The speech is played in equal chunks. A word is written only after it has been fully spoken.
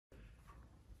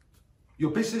Your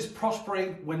business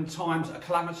prospering when times are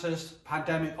calamitous,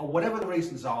 pandemic, or whatever the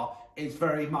reasons are, is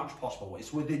very much possible.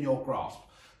 It's within your grasp.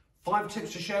 5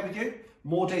 tips to share with you.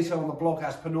 More detail on the blog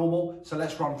as per normal. So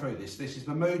let's run through this. This is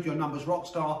Mahmood, your numbers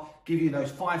rockstar, give you those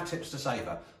 5 tips to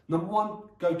savor. Number 1,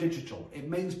 go digital. It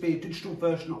means be a digital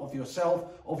version of yourself,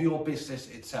 of your business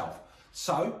itself.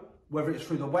 So whether it's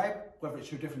through the web, whether it's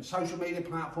through different social media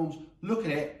platforms, look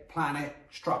at it, plan it,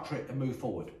 structure it, and move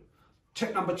forward.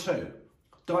 Tip number 2,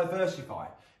 diversify.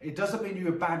 It doesn't mean you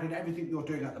abandon everything you're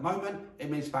doing at the moment. It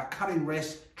means about cutting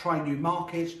risks, trying new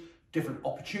markets, different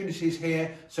opportunities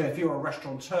here. So if you're a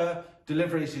restaurateur,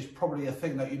 deliveries is probably a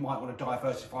thing that you might want to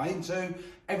diversify into.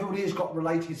 Everybody has got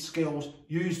related skills,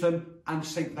 use them and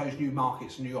seek those new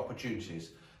markets and new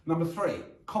opportunities. Number 3,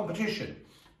 competition.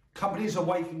 Companies are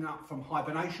waking up from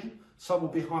hibernation. Some will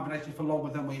be hibernating for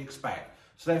longer than we expect.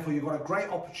 So therefore you've got a great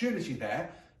opportunity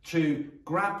there to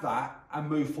grab that and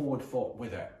move forward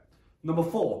with it. Number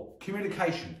 4,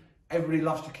 communication. Everybody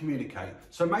loves to communicate.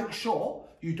 So make sure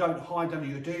you don't hide under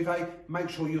your duvet. Make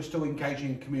sure you're still engaging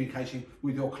and communicating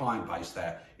with your client base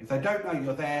there. If they don't know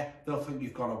you're there, they'll think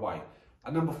you've gone away.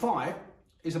 And number 5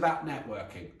 is about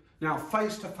networking. Now,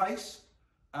 face-to-face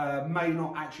may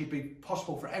not actually be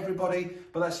possible for everybody,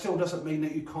 but that still doesn't mean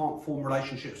that you can't form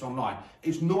relationships online.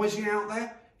 It's noisy out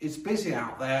there, it's busy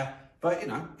out there, but you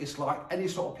know, it's like any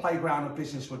sort of playground of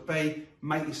business would be.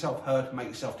 Make yourself heard, make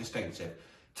yourself distinctive.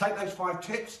 Take those 5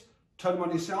 tips, turn them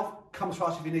on yourself, come to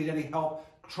us if you need any help,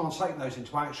 translating those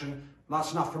into action.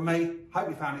 That's enough from me. Hope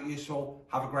you found it useful.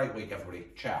 Have a great week, everybody.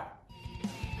 Ciao.